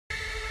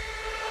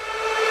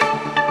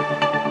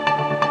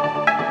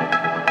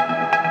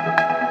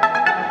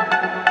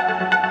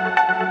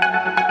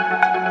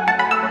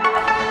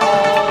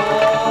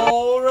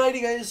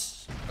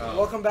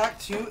welcome back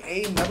to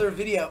another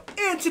video.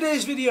 In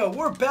today's video,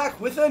 we're back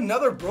with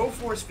another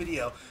BroForce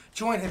video.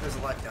 Joined him as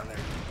a like down there,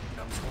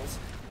 numbskulls.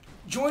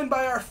 Joined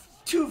by our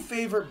two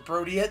favorite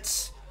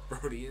Brodiets.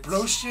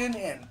 Broshin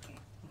and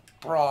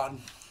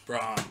Braun.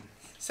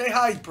 Say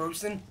hi,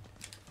 Brosin.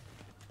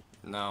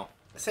 No.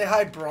 Say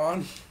hi,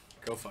 Braun.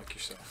 Go fuck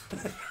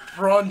yourself.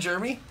 Braun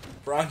Jeremy?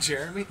 Braun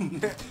Jeremy?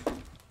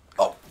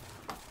 Oh.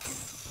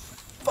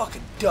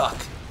 Fucking duck.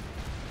 Are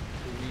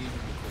we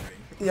recording?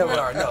 Yeah, we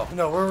are.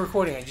 No, we're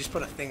recording. I just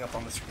put a thing up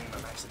on the screen on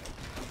accident.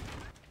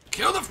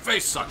 Kill the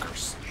face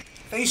suckers.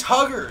 Face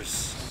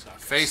huggers.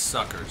 Face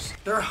suckers.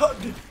 They're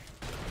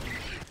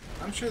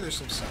I'm sure there's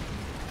some sucking.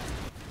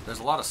 There's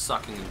a lot of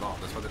sucking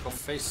involved. That's why they're called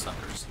face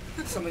suckers.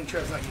 something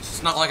Trev's not used to.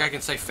 It's not like I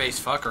can say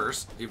face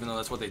fuckers, even though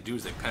that's what they do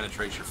is they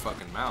penetrate your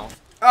fucking mouth.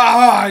 Oh,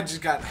 I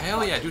just got...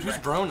 Hell yeah, dude, who's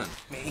bronin?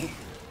 Me.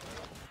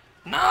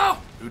 No!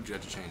 Who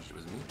had to change? It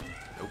was me?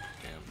 Nope,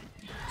 damn.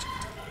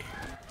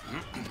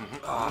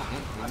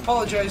 I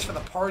apologize for the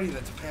party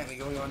that's apparently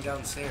going on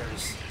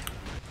downstairs.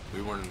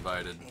 We weren't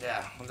invited.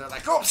 Yeah, they're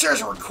like, go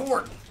upstairs and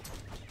record.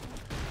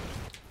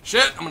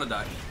 Shit, I'm gonna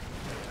die.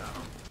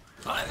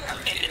 I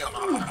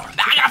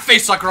got a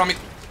face sucker on me.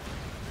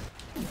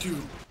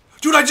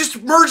 Dude, I just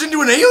merged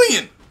into an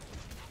alien.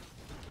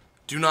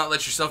 Do not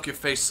let yourself get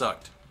face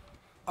sucked.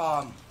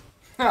 We're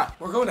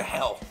going to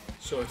hell.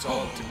 So it's all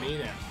up to me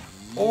now.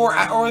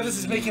 Or this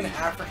is making an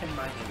African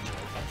mining joke.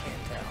 I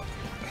can't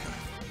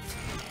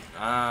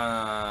tell.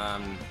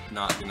 I'm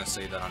not gonna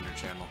say that on your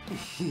channel.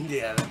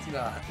 Yeah, that's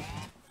not.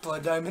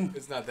 Blood Diamond?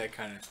 It's not that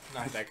kind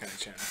of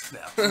channel.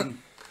 No.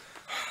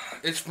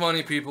 It's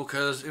funny, people,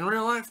 because in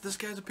real life, this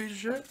guy's a piece of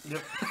shit.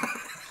 Yep.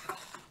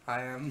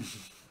 I am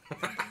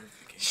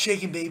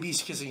shaking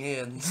babies, kissing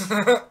hands.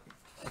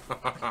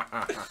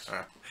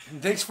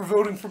 Thanks for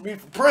voting for me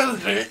for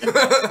president.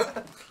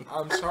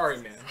 I'm sorry,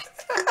 man.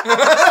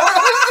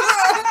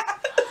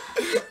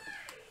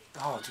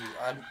 Oh,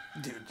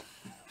 dude,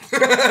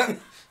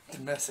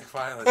 domestic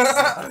violence is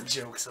not a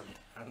joke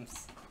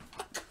sometimes.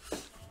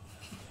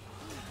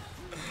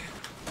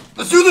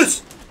 Let's do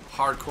this!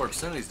 Hardcore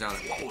obscenities down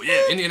there. Oh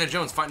yeah, Indiana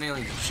Jones fighting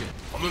aliens and shit.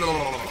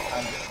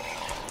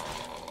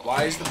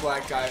 Why is the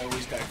black guy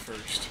always back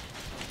first?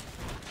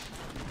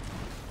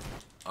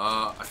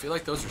 I feel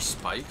like those are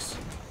spikes.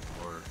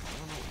 Or, I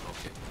don't know.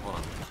 Okay, hold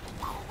on.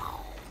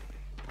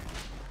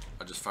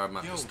 I just fired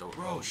my pistol.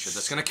 Bro. Oh shit,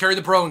 that's gonna carry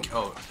the bro and...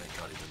 Oh, thank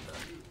god he didn't die.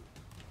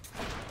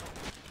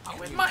 I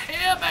whip my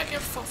hair back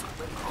and forth.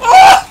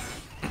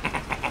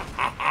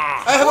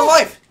 I have a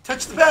life!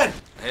 Touch the pad!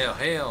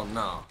 Hell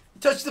no.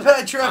 Touch the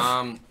pad,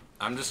 Trev!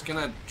 I'm just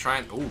gonna try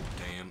and... Oh,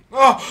 damn.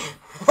 Oh!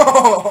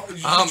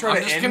 You I'm trying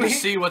to just end gonna me?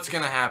 see what's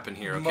gonna happen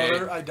here, okay?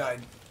 Mother, I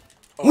died.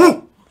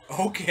 Oh.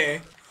 Okay.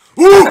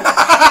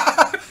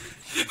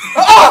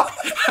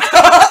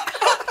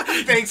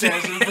 Thanks,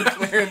 Ashton, for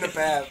clearing the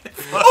path.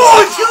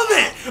 Oh, I killed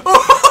it!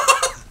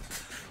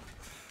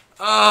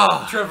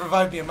 Oh. Trev,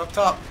 revive me. I'm up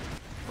top.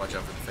 Watch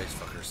out for the face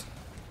fuckers.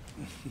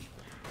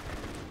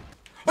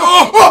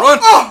 Run!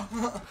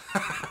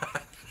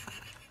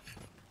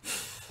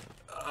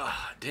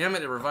 Damn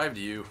it, it revived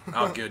you.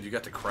 Oh, good. You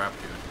got the crap,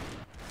 dude.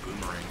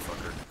 Boomerang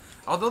fucker.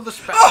 Although the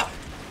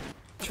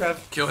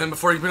Trev. Kill him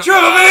before you... Trev,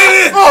 I'm an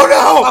idiot! Oh,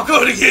 no! I'm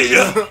going to get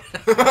you!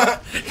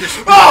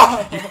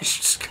 You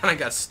just kind of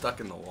got stuck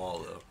in the wall,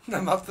 though.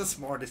 I'm not the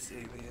smartest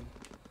alien,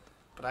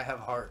 but I have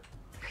heart.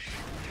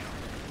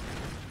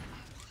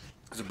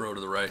 There's a bro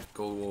to the right.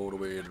 Go all the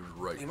way to the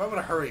right. You might want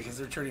to hurry because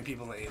they're turning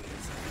people into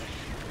aliens.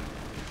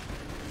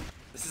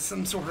 This is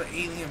some sort of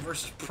alien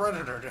versus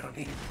predator down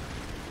here.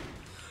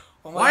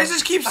 Oh Why does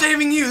this keep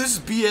saving you? This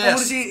is BS. I want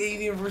to see an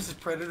alien versus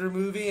predator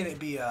movie and it'd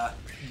be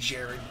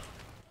Jared.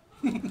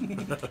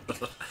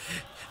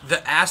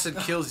 The acid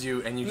kills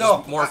you and you No,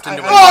 just morphed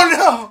into...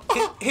 Oh,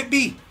 no! Hit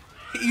B.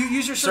 You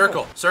use your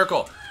circle.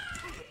 Circle.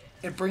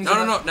 It brings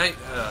No.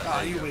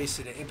 you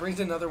wasted it. It brings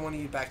another one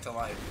of you back to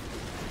life.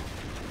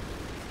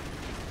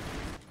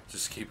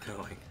 Just keep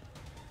going.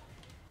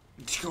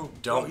 Just go.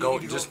 Don't go.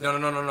 Just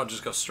no.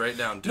 Just go straight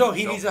down. Dude, No,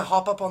 he needs to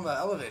hop up on the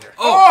elevator.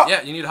 Oh,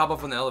 yeah. You need to hop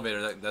up on the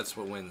elevator. That's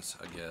what wins,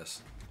 I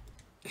guess.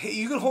 Hey,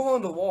 you can hold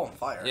on to the wall and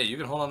fire. Yeah, you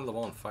can hold on to the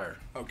wall and fire.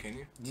 Oh, can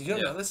you? Did you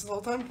not know this the whole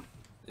time?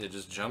 Yeah,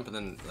 just jump and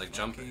then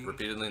jump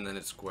repeatedly and then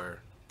it's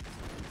square.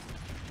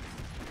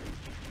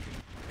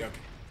 Okay.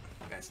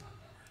 That's not.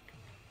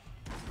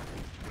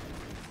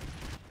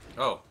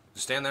 Oh,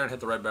 just stand there and hit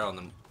the right barrel and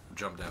then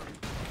jump down.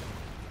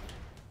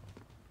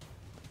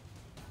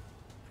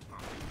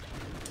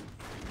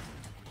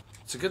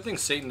 It's a good thing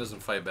Satan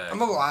doesn't fight back. I'm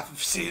gonna laugh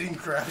if Satan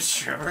grabs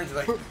Trevor and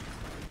like.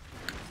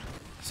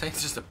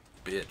 Satan's just a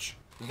bitch.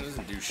 He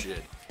doesn't do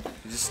shit.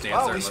 He just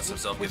stands there and lets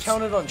himself we get...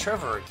 counted on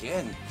Trevor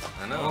again.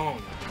 I know. Oh,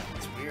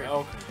 It's weird.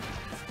 no.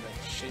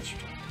 Shit, you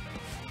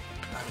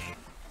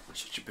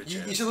Shut your bitch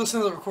You ass. should listen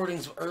to the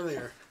recordings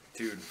earlier.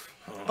 Dude.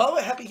 By the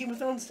way, happy Game of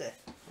Thrones Day.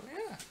 Oh,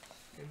 yeah.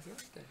 Game of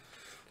Thrones Day.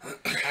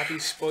 Happy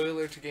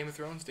spoiler to Game of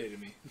Thrones Day to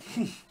me.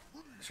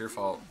 It's your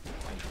fault.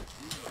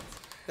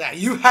 Yeah,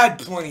 you had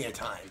plenty of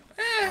time.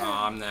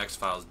 Oh, I'm the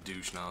X-Files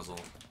douche nozzle.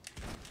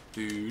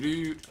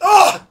 Doo-doo.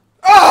 Oh!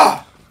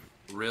 Ah!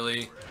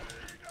 Really?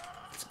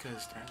 It's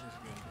because Tyler's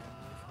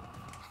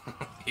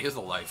good. He is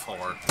a life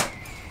whore.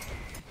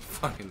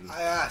 Fucking.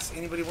 I asked,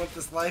 anybody want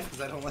this life?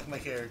 Because I don't like my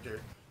character.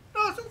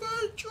 No, it's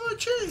okay. Try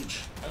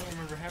change. I don't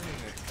remember having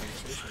that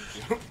conversation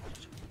with you.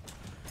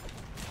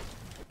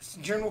 It's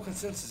general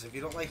consensus. If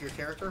you don't like your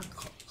character,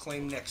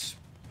 claim next.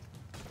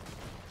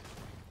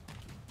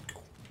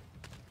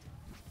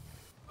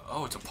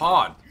 Oh, it's a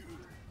pod.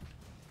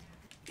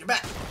 You're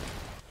back.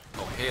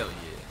 Oh, hell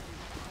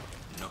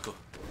yeah. Knuckle.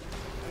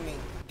 I mean,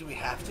 do we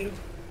have to?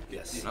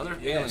 Yes. Another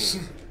Yes.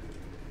 alien.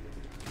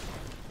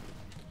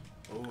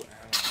 Oh, ow.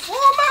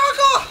 Oh,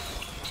 America!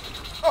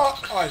 Oh,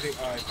 I think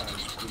I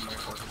just blew my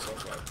fucking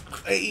self up.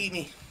 Hey, eat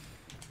me.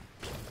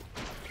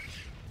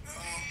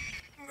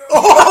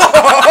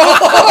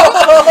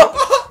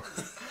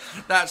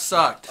 That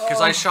sucked.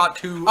 Because I shot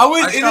two. I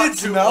was in shot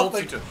its two mouth, ulti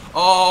like- to-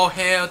 Oh,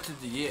 hell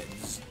to the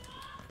yes.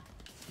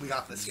 We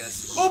got this,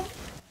 guys. Oh!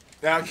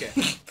 Okay.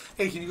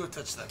 Hey, can you go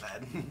touch that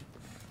pad?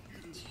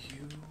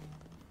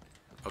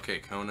 Okay,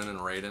 Conan and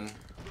Raiden.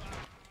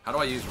 How do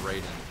I use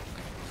Raiden?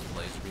 Like, his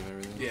laser beam and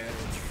everything? Yeah,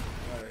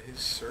 his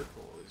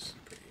circle is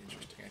pretty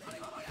interesting, I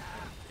think.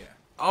 Yeah.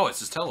 Oh, it's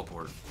his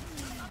teleport.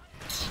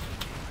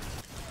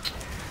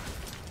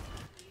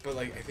 But,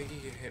 like, I think he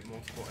can hit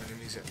multiple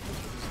enemies at once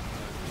with his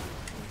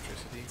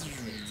electricity.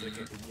 It's like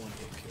a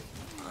one-hit kill.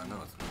 I know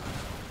it's not.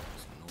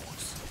 It's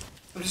noise.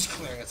 I'm just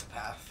clearing us a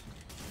path.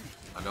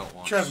 I don't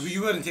want. Trev, will you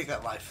go ahead and take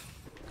that life?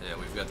 Yeah,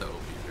 we've got the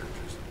OP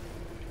characters.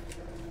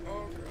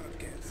 Oh, God,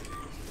 can't see.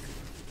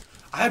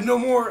 I have no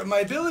more of my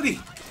ability.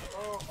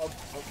 Oh, up.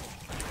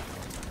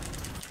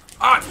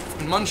 Ah!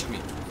 It munched me.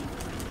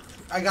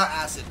 I got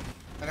acid.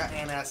 I got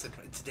antacid.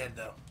 It's dead,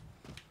 though.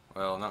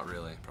 Well, not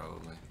really,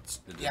 probably. It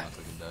didn't Yeah. look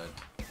like it died.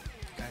 You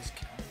guys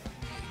count.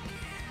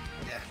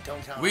 Yeah,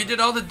 don't count. We did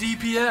all the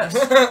DPS!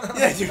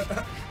 Yeah, dude.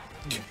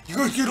 You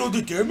guys get all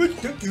the damage?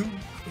 Thank you.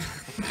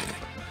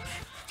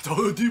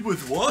 All I did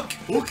was walk?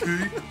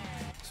 Okay.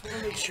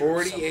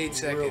 48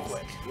 seconds. Real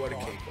quick. What a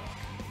cakewalk.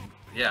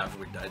 Yeah, if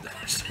we died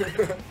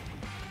that.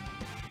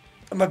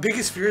 My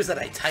biggest fear is that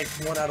I type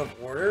one out of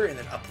order and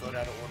then upload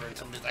out of order, and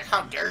somebody's like,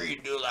 "How dare you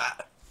do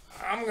that?"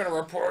 I'm gonna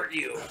report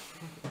you.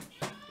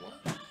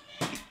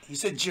 You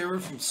said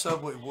Jared from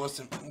Subway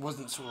wasn't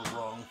so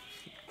wrong.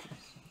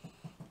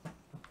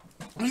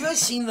 Have you guys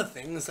seen the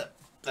things that,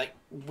 like,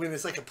 when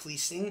it's like a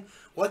police thing,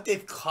 what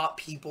they've caught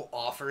people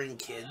offering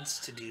kids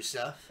to do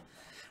stuff?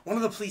 One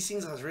of the police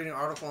things, I was reading an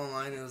article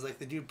online, and it was like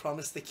the dude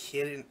promised the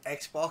kid an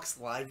Xbox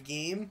Live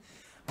game,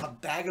 a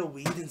bag of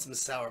weed, and some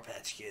Sour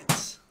Patch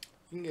Kids.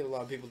 You can get a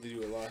lot of people to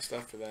do a lot of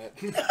stuff for that.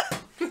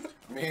 I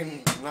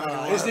mean,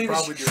 His name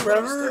is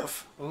Trevor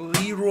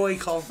Leroy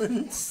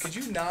Collins. Could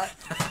you not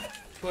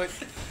put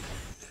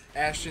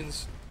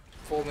Ashton's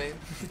full name?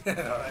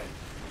 Alright.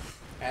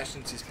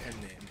 Ashton's his pen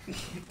name.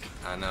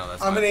 I know,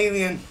 that's I'm an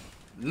alien.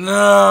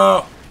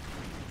 No!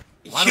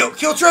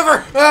 Kill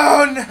Trevor!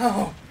 Oh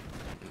no!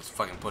 Let's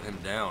fucking put him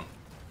down.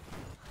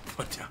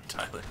 Put down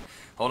Tyler.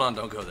 Hold on,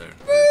 don't go there.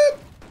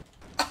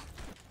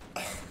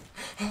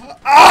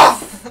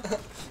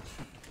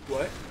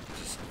 What?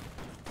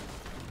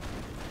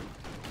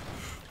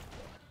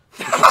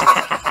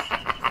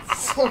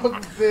 Son of a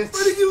bitch.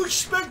 What did you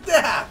expect to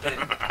happen?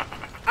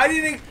 I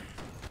didn't.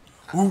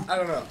 I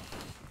don't know.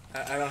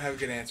 I don't have a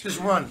good answer.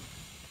 Just run.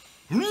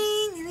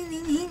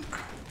 It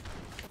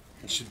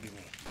should be me.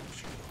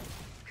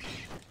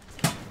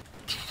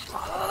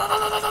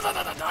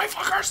 Die,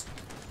 fuckers!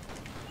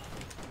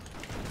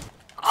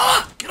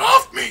 Ah! Get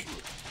off me!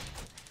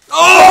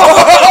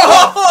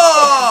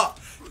 Oh!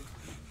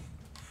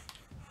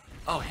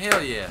 Oh,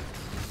 hell yeah.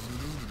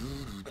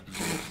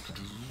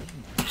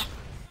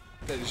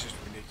 That is just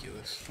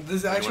ridiculous.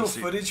 There's actual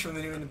see- footage from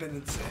the new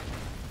Independence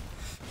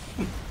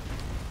Day.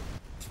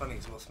 It's funny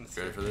as Will Smith's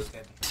Ready for this?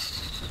 dead.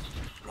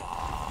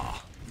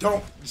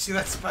 Don't. You see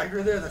that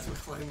spider there? That's what's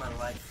flooding my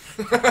life.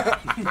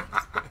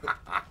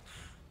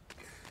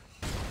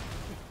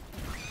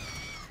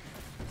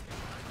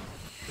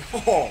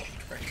 Oh!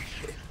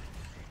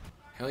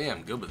 Hell yeah,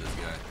 I'm good with this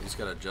guy. You just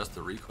gotta adjust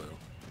the recoil.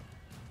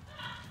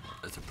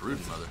 That's a brood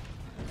mother.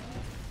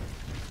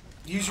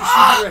 Use your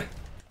super.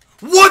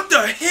 What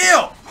the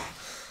hell?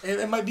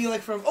 It might be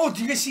like from. Oh,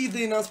 do you guys see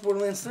they announced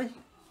Borderlands 3?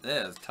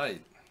 Yeah, it's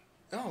tight.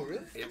 Oh,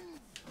 really?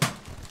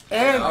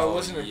 And I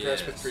wasn't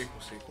impressed yes. with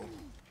prequel sequel.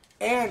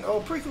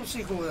 prequel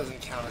sequel doesn't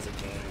count as a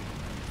game.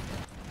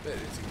 But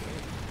it's a game.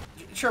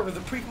 Trevor, the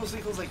prequel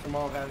sequel's like your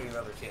mom having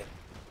another kid.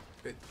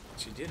 But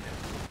she did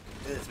have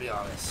Let's be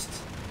honest.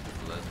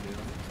 Lesbian.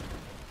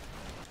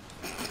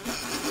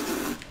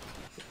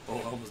 Oh,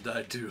 I almost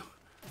died too.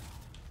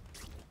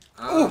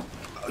 Oh,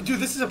 dude,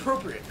 this is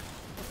appropriate.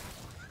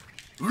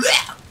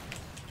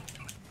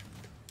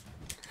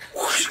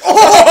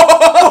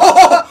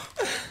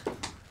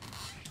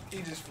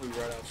 He just flew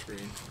right off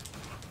screen.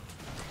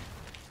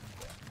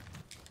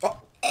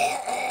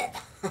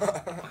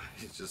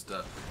 He's just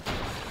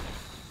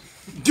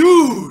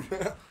Dude!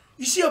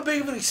 You see how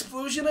big of an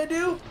explosion I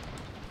do?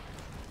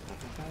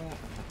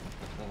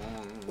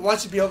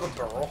 Watch it be able to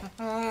burrow.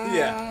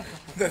 Yeah,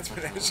 that's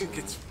when Ashen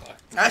gets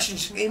fucked. Ashen,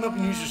 just aim up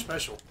and use your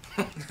special.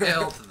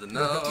 Hell to the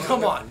no.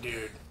 Come on,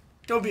 dude.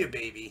 Don't be a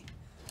baby.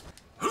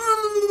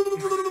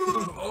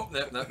 Oh,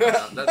 that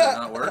did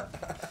not work.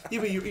 Yeah,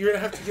 but you're gonna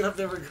have to get up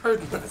there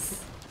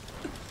regardless.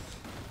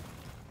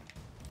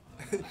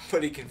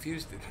 But he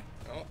confused it.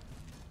 Oh.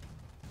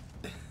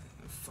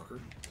 Fucker.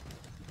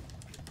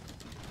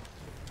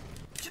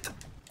 Get the...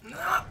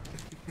 Nah.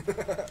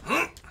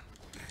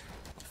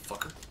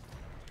 Fucker.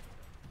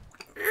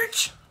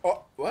 Bitch.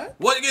 Oh, what?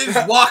 What? You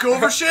just walk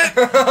over shit?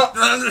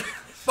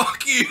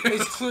 Fuck you.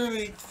 It's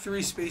clearly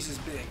 3 spaces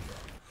big.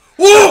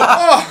 Whoa!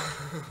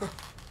 Oh.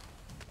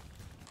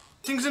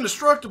 Thing's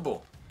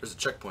indestructible. There's a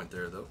checkpoint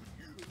there, though.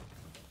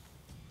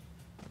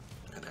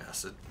 An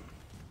acid.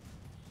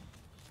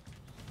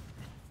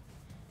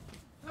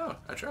 Oh,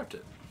 I trapped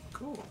it.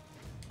 Cool.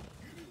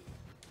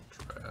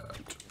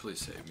 Trapped. Please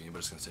save me, but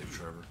it's gonna save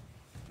Trevor.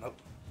 Nope.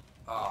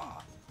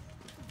 Ah.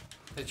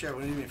 Hey, Trevor,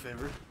 will you do me a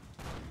favor?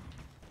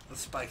 The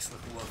spikes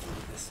look lovely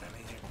with this time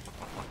in here.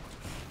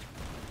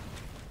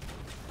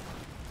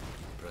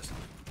 Press it.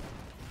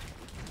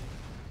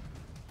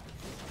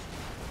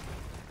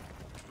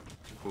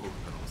 Ooh,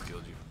 that almost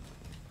killed you.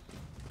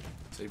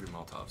 Save your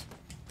Molotovs.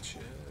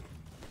 Shit.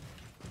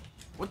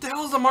 What the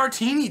hell is a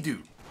martini,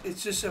 dude?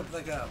 It's just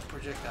like a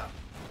projectile.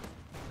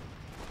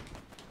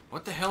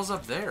 What the hell's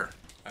up there?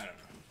 I don't know.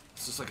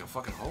 It's just like a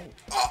fucking hole.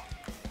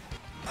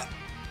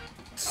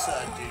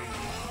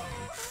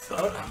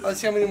 Dude. Let's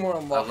see how many more I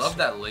unlocks. love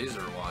that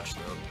laser watch,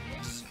 though.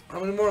 How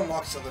many more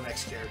unlocks of the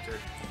next character?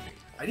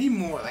 I need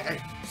more.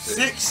 Like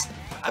 6.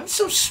 I'm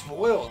so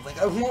spoiled.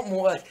 Like I want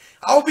more. Like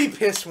I'll be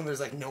pissed when there's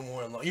like no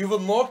more unlock. You've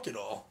unlocked it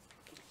all.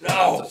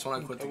 No. That's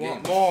when I quit the I game.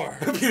 want more.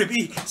 I'm gonna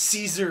be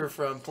Caesar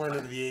from Planet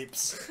of the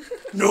Apes.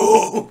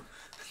 No.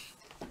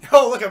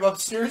 Oh look, I'm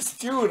upstairs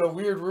through in a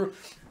weird room.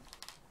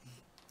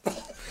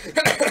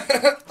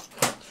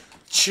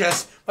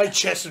 My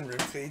chest and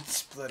rib cage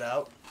split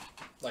out.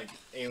 Like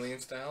alien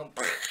style.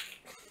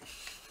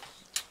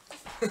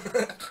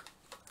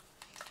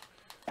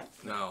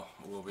 No,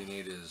 what we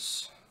need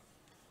is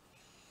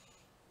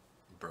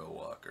Bro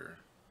Walker.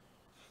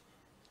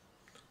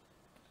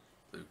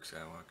 Luke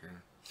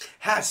Skywalker.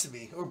 Has to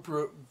be. Or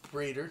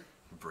Braider.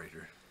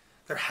 Braider.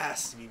 There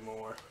has to be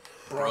more.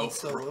 Bron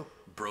Solo.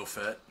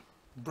 Brofett.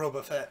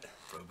 Boba Fett.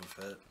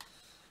 Brobafett.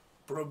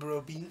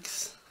 Bro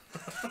Binks.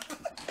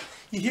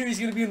 You hear he's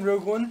gonna be in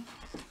Rogue One?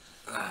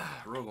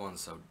 Rogue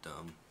One's so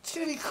dumb. It's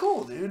gonna be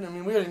cool, dude. I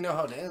mean, we already know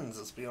how it ends,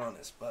 let's be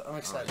honest, but I'm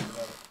excited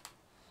about it.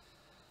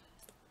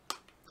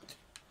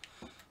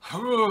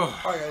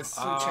 Alright guys, let's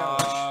do a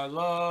challenge. I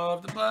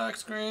love the black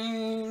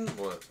screen.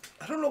 What?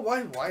 I don't know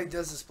why it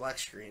does this black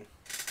screen.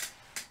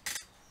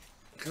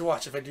 Cause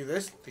watch, if I do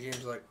this, the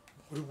game's like,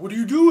 what are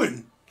you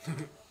doing?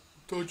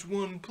 Touch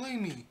one, play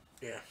me.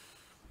 Yeah.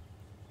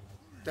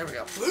 There we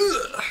go.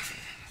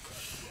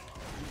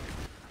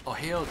 Oh,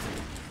 hell.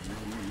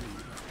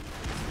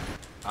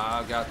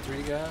 I've got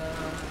 3 guys.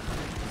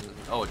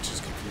 Oh, it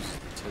just confuses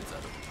the tits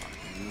out of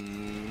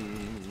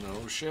them.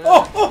 No shit.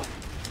 Oh!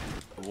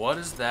 What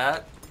is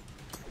that?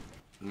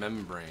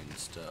 Membrane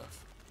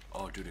stuff.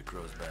 Oh, dude, it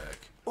grows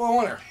back. Oh, I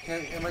wonder.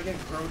 Am I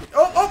getting grown?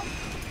 Oh!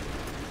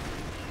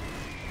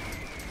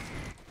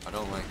 I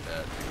don't like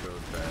that. It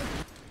grows back.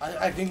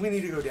 I think we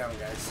need to go down,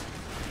 guys.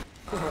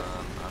 I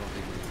don't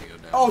think we need to go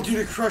down. Oh, dude,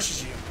 it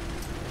crushes you.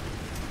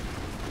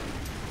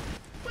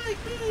 Wake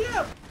me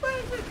up!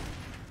 Wake me!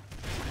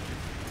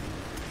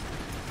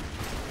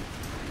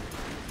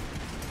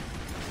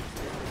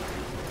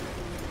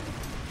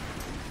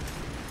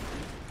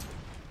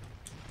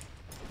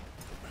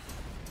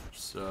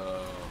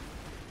 So...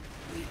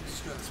 You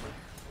just go this way.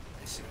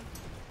 I see him.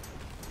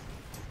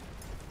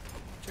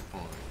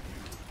 Checkpoint.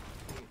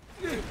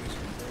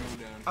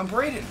 I'm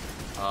Brayden.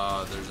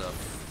 There's a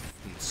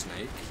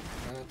snake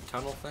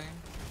tunnel thing.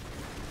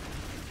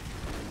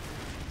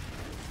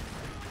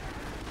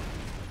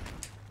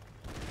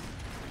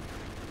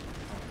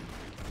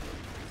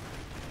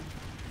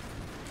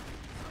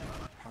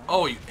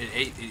 Oh, it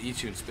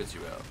eats you and spits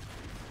you out.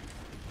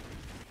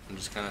 I'm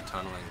just kind of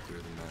tunneling through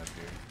the map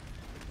here.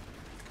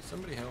 Can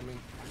somebody help me?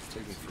 It's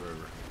taking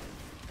forever.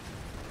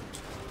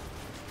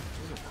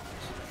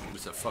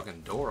 It's a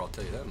fucking door, I'll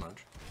tell you that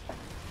much.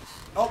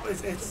 Oh,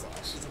 it's a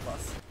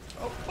bus.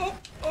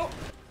 Oh!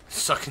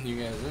 Sucking you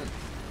guys in.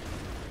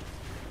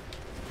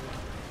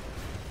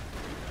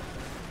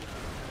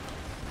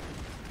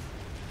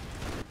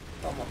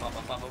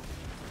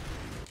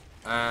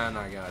 And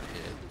I got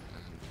hit.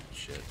 And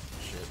shit.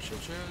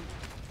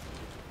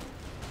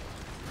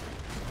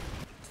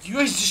 Did you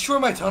guys destroy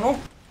my tunnel?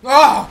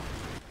 Ah!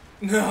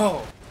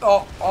 No!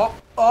 Oh!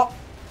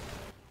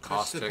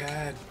 Touch the Caustic.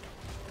 pad.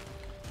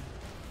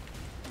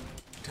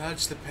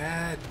 Touch the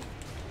pad.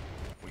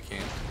 We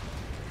can't.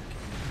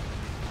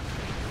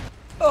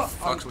 Oh!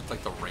 Fucks with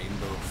like the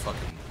rainbow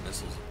fucking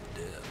missiles of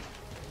death.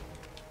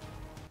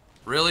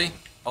 Really?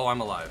 Oh,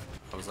 I'm alive.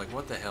 I was like,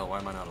 what the hell? Why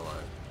am I not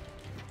alive?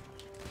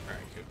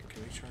 Alright,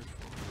 can we charge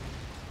for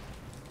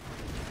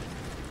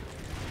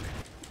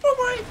Oh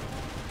my!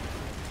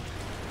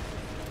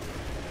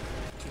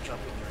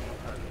 jump in here.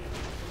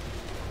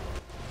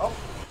 Oh,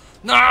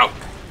 No!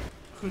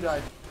 who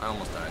died? I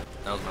almost died.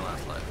 That was my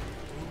last life.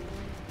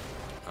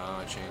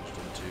 I changed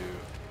into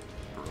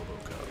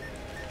RoboCop.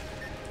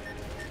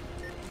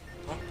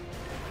 Oh.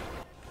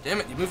 Damn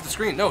it, you moved the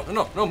screen. No, no,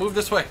 no, no, move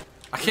this way.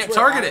 I can't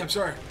target it. I'm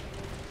sorry.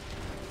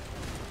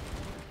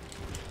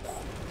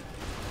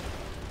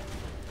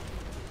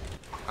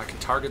 I can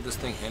target this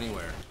thing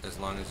anywhere as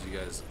long as you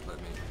guys let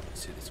me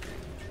see the screen.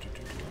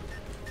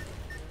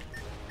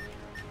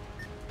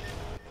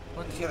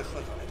 What? You gotta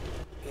click on it.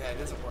 Yeah, it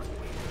doesn't work the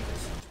way you do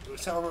this.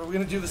 So we're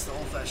gonna do this the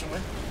old-fashioned way.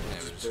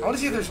 Yeah, I want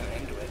to see if there's an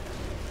end to it.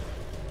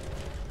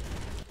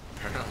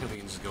 apparently we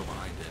can just go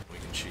behind it. We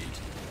can cheat.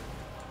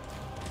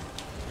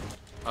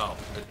 Oh,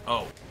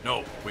 oh,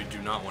 no, we do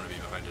not want to be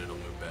behind it. It'll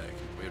move back.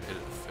 We have hit it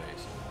in the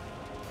face.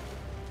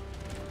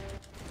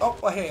 Oh,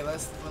 well, hey,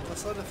 let's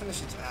let it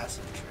finish its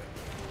acid trip.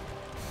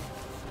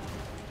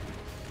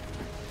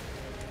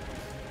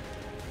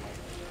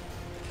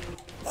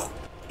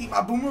 Eat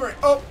my boomerang.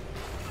 Oh!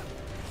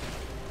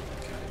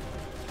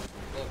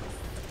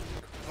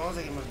 As long as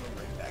I get my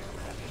boomerang back, I'm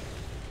happy.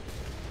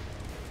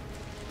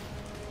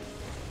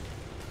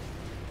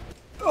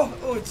 Oh,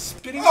 oh, it's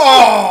spitting.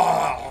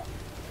 Oh!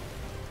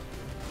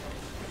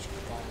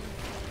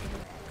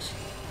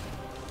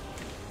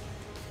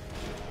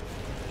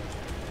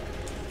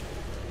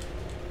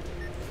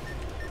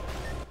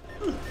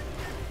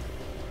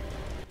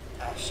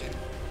 Ah, shit.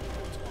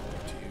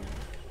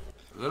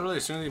 Literally,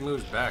 as soon as he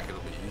moves back,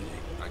 it'll be easy.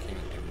 I can't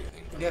even do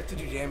anything. You have to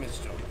do damage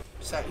to him.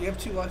 You have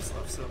 2 lives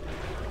left, so.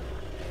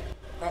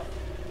 Oh.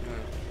 No.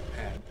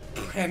 Had.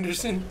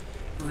 Anderson?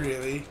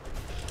 Really?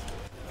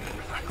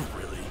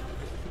 Really?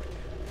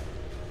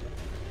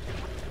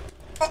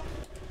 Oh!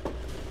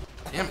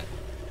 Damn it.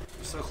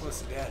 We're so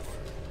close to death.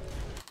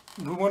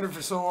 We wondered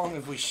for so long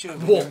if we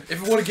should. Well, if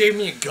it would have gave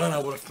me a gun, I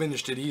would have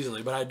finished it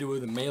easily, but I do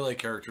with a melee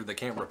character that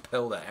can't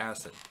repel the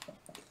acid.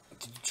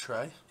 Did you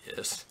try?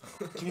 Yes.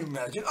 Can you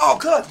imagine? Oh,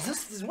 God,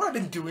 this is what I've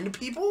been doing to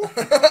people?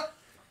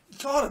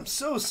 God, I'm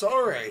so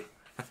sorry.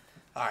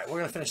 Alright, we're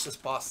going to finish this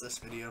boss this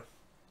video.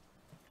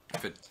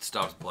 If it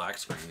stops black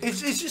screening.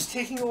 It's just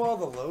taking a while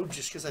to load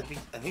just because I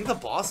think the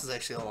boss is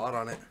actually a lot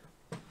on it.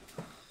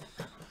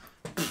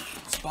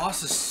 This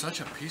boss is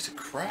such a piece of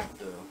crap,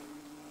 though.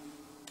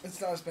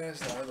 It's not as bad as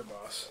the other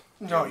boss.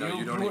 No,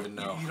 you don't even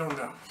know. You don't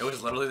know. It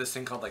was literally this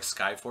thing called like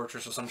Sky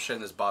Fortress or some shit,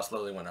 and this boss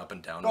literally went up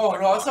and down. Oh,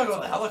 like no, let's talk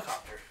rockets about the all over.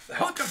 helicopter. The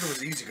helicopter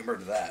was easy compared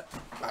to that.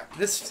 Alright,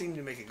 this seemed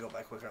to make it go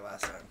by quicker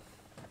last time.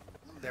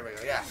 There we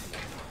go, yeah.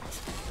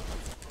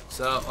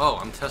 So, oh,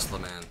 I'm Tesla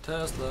Man.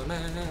 Tesla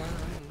Man.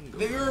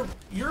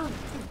 You're the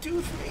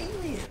dude from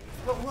Alien.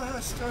 What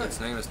last time? Its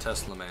name is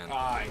Tesla Man.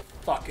 I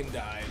fucking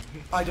died.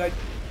 I died.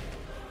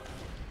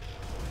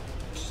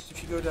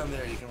 If you go down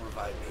there, you can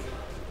revive me.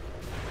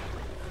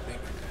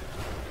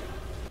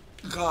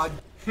 God.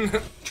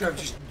 Trev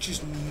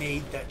just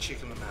made that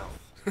chick in the mouth.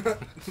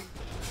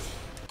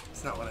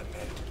 It's not what I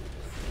meant.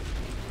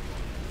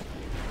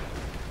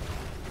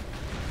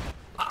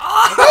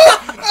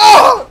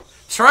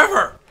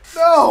 Trevor!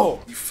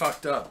 No! You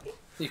fucked up.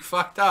 You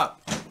fucked up.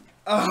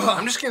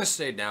 I'm just gonna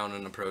stay down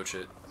and approach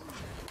it.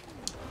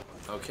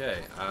 Okay,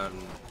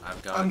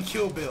 I've got... I'm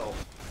Kill Bill.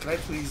 Can I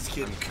please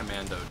get... I'm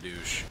Commando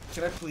Douche.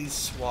 Can I please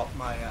swap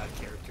my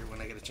character when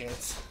I get a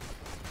chance?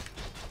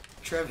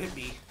 Trev, hit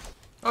me.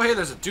 Oh, hey,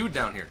 there's a dude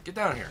down here. Get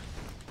down here.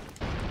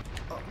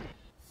 Oh.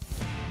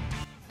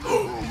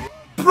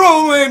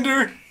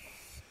 Brolander!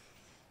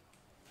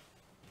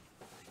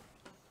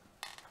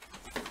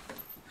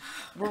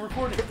 We're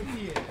recording.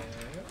 Yeah.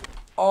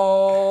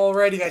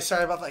 Alrighty, guys.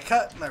 Sorry about that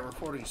cut. My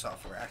recording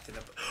software acted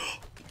up.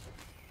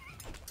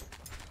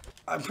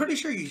 I'm pretty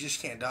sure you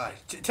just can't die.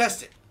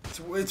 Test it.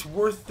 It's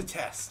worth the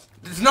test.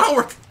 It's not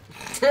worth...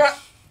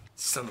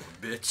 Son of a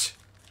bitch.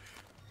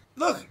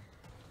 Look.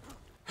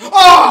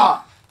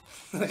 Ah!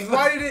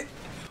 Why did it?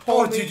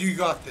 Oh, dude, you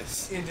got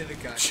this. Into the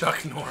gun.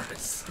 Chuck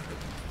Norris.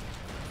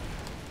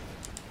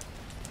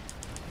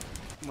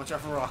 Watch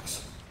out for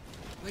rocks.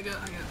 I got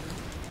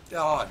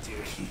Oh,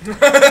 dude.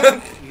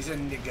 He's a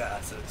nigga,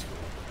 so it's cool.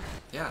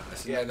 Yeah, I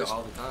see Yeah, that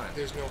all the time.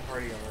 There's no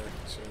party armor,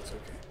 so it's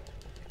okay.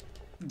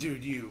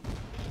 Dude, you.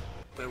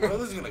 But where are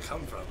those gonna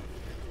come from?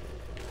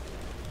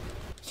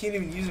 Can't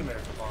even use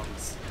American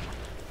bombs.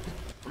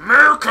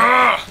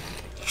 America!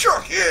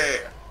 Chuck,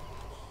 yeah!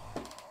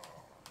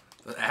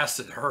 The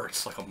acid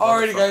hurts like a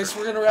Alrighty, motherfucker. guys,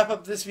 we're gonna wrap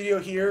up this video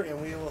here, and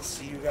we will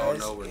see you Oh, guys.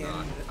 no, we're in...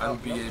 not. Oh, I'm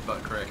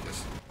BA.But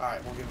correctness.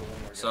 Alright, we'll give it one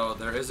more go. So,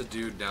 there is a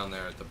dude down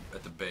there at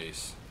the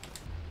base.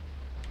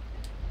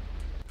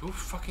 Who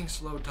fucking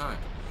slowed time?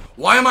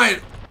 Why am I...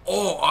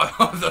 Oh,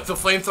 the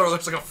flamethrower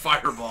looks like a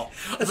fireball.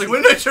 I was like,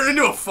 when did I turn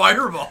into a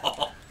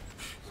fireball?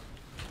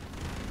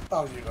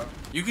 Oh, you go.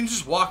 You can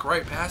just walk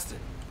right past it.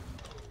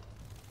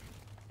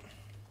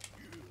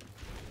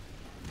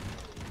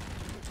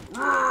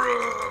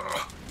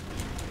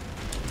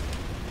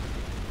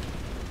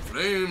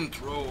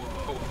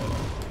 Flamethrower.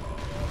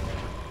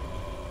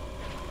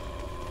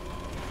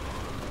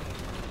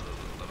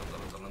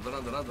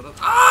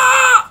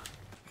 Ah!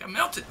 got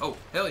melted. Oh,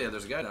 hell yeah,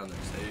 there's a guy down there.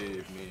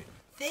 Save me.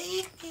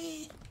 Save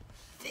me.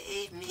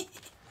 Save me.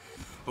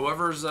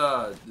 Whoever's,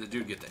 the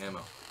dude get the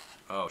ammo.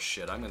 Oh,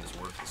 shit, I'm gonna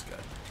just work this guy.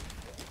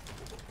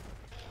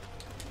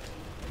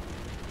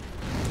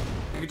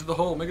 Make it to the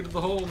hole, make it to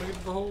the hole, make it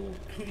to the hole.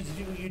 Did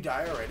you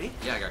die already?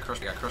 Yeah, I got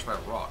crushed by a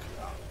rock.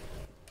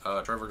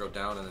 Trevor, go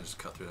down and then just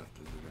cut through the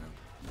ground.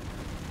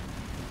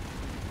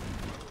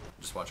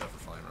 Just watch out for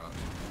flying rocks.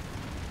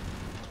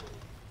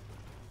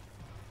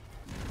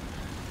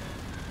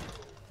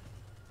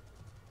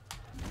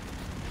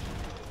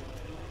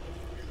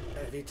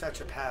 If you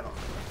touch a pad on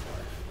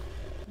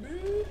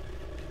it,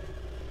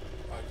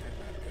 I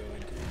cannot go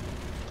into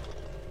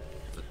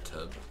The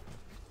tub.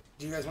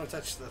 do you guys want to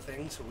touch the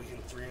thing so we can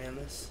 3-man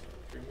this?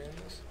 3-man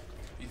this.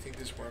 You think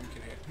this worm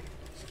can handle?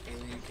 This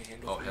alien can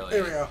handle? Oh hell yeah!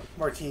 There we go.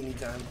 Martini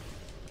time.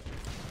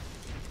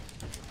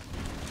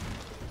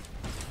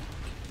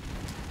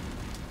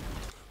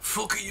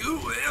 Fuck you,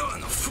 whale,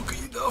 and the fuck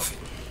you, dolphin.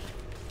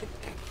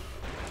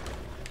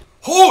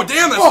 Oh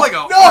damn! That's like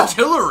a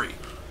artillery.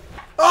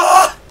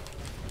 Ah!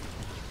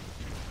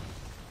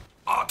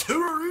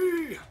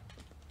 Artillery!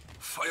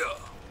 Fire!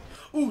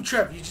 Ooh,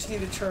 Trev, you just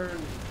need to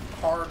turn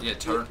hard. Yeah,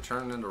 turn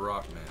it into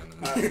rock,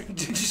 man.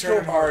 Just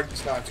Turn go hard.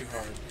 It's not too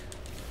hard.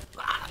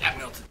 I got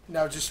melted.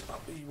 Now just,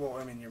 well,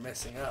 I mean, you're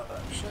messing up.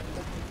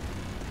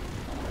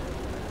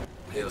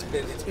 It's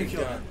been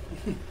killed done.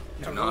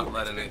 Do not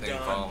let anything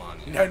fall on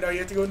you. No, you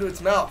have to go into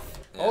its mouth.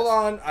 Yes. Hold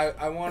on.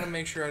 I want to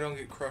make sure I don't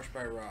get crushed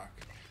by a rock.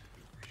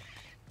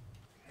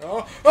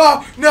 Oh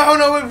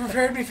no! It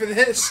prepared me for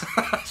this.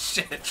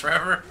 Shit,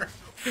 Trevor.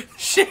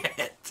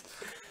 Shit.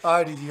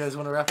 Alrighty, do you guys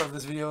want to wrap up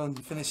this video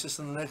and finish this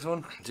in the next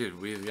one?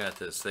 Dude, we've got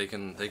this. They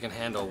can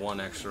handle one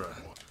extra.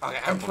 Okay,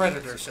 I'm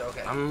Predator, so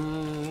okay.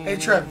 Hey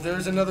Trev,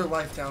 there's another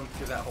life down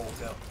through that hole,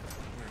 go.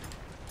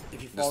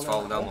 If you Just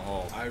fall down the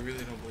hole. I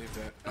really don't believe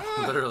that.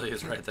 Literally,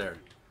 it's right there.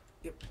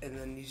 Yep, and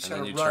then you just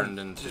And gotta then you run. turned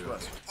into. Just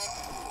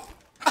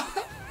run.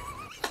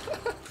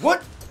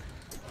 What?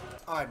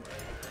 I'm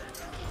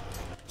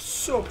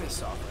so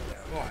pissed off right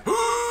now. Why?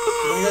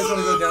 When you guys want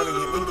to go down and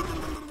get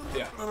me?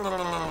 Yeah.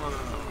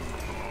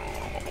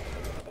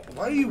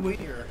 Why are you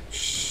waiting here?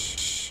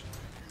 Shh.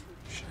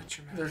 Shut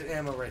your mouth. There's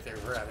ammo right there.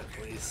 Grab it,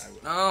 please.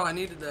 No, I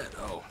needed that.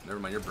 Oh, never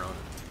mind. You're brown.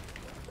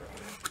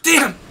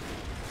 Damn!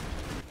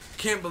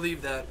 Can't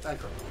believe that.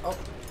 Oh.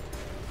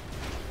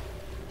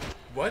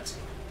 What?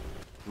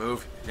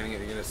 Move. You're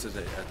gonna sit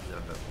there. You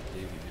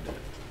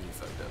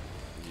fucked up.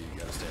 You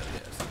gotta stay on the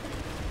gas.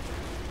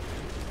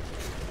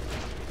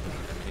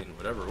 I mean,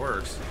 whatever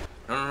works.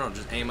 No.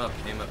 Just aim up.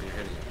 Aim up. You're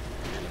hitting it.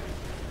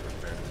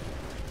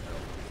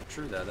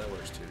 True that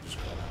works too. Just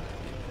crawl down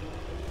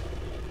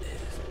there.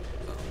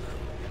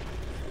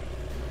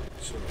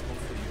 So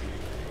hopefully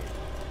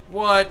you.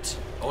 What?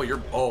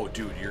 Oh,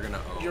 dude, you're gonna.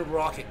 Oh. You're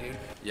rocket, dude.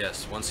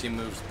 Yes. Once he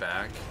moves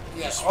back,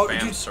 Yeah. just Oh,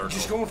 spam dude, circle.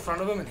 just go in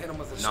front of him and hit him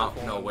with a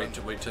circle. No, wait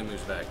till he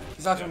moves back.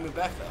 He's not gonna move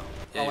back though.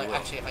 Yeah, oh, he wait, will.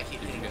 actually, if I keep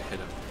You hitting can him. hit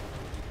him.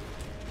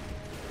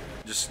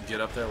 Just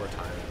get up there where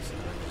Tyler is, and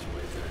then just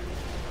wait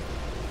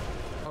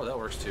there. Oh, that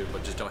works too,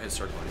 but just don't hit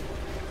circle anymore.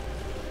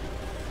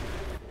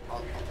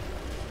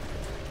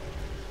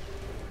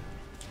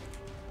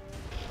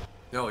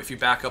 No, if you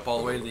back up all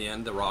the way to the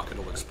end, the rocket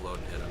will explode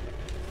and hit him.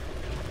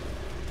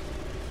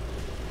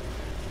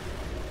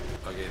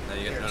 Okay, now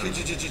you get. No.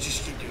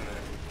 Just keep doing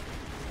that.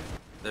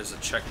 There's a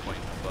checkpoint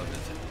above it.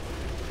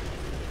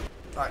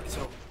 Alright,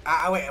 so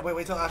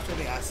wait till after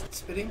the acid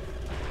spitting,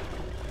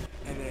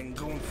 and then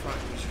go in front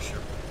and use your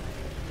shirt.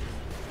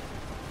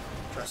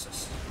 Press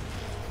this.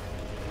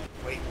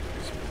 Wait.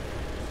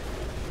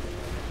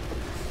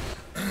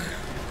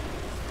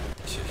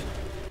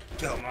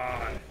 Come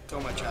on. Go,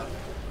 my child.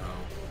 Oh.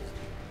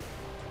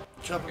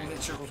 Jump and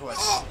hit circle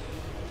twice.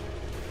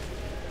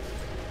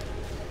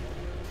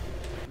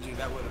 Dude,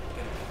 that would have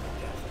been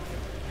death.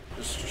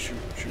 Just shoot.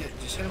 Yeah,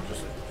 just hit him.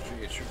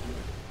 Shoot.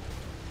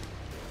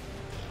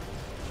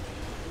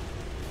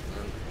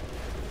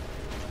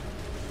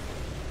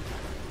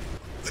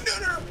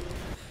 No.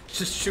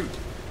 Just shoot.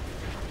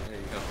 There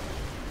you go.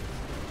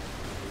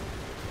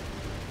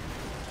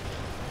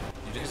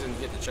 You just didn't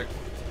get the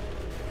checkpoint.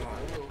 No, I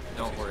will.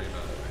 Don't worry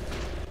about it.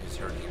 He's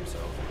hurting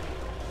himself.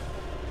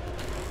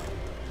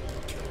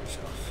 Kill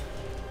yourself.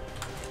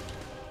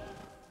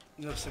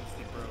 No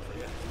sympathy, bro, for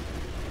you.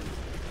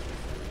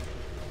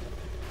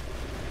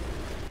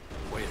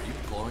 Wait, are you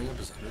blowing up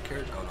his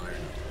undercarriage? Oh no, you're not.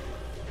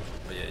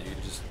 But yeah, you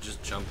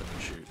just jump and then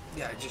shoot.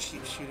 Yeah, just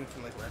keep shooting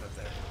from like right up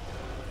there.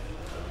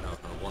 No,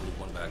 one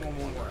back.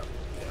 One more up.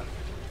 Yeah.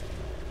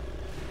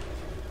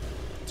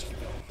 Let's keep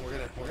going.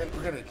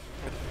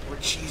 We're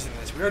cheesing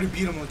this. We already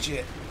beat him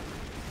legit.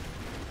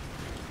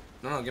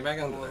 No, get back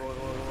under there.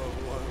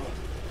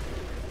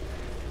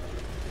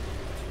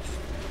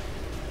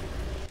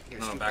 Here,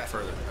 No, shoot back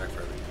further. Come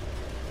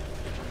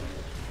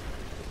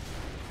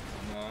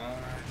on.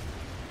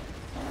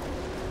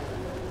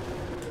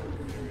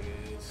 There it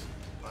is.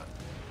 What?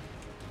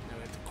 Now I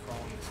have to crawl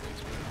in this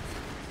thing's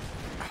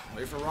mouth.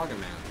 Wait for Rocket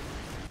Man.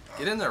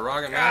 Get in there,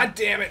 Rocket Man. God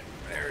damn it!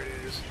 There it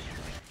is.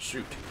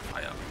 Shoot.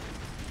 Fire.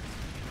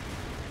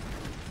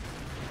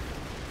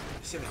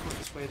 see the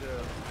quickest way to...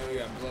 Oh, we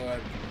got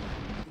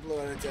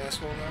blow out its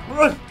asshole now.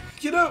 Run!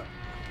 Get up!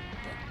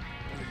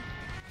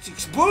 It's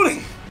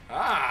exploding!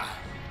 Ah!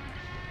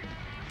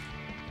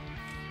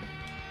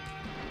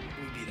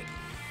 We beat it.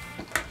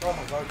 Oh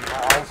my god, you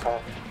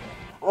asshole.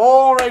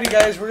 Alrighty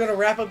guys, we're gonna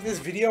wrap up this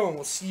video and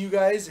we'll see you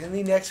guys in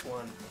the next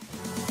one.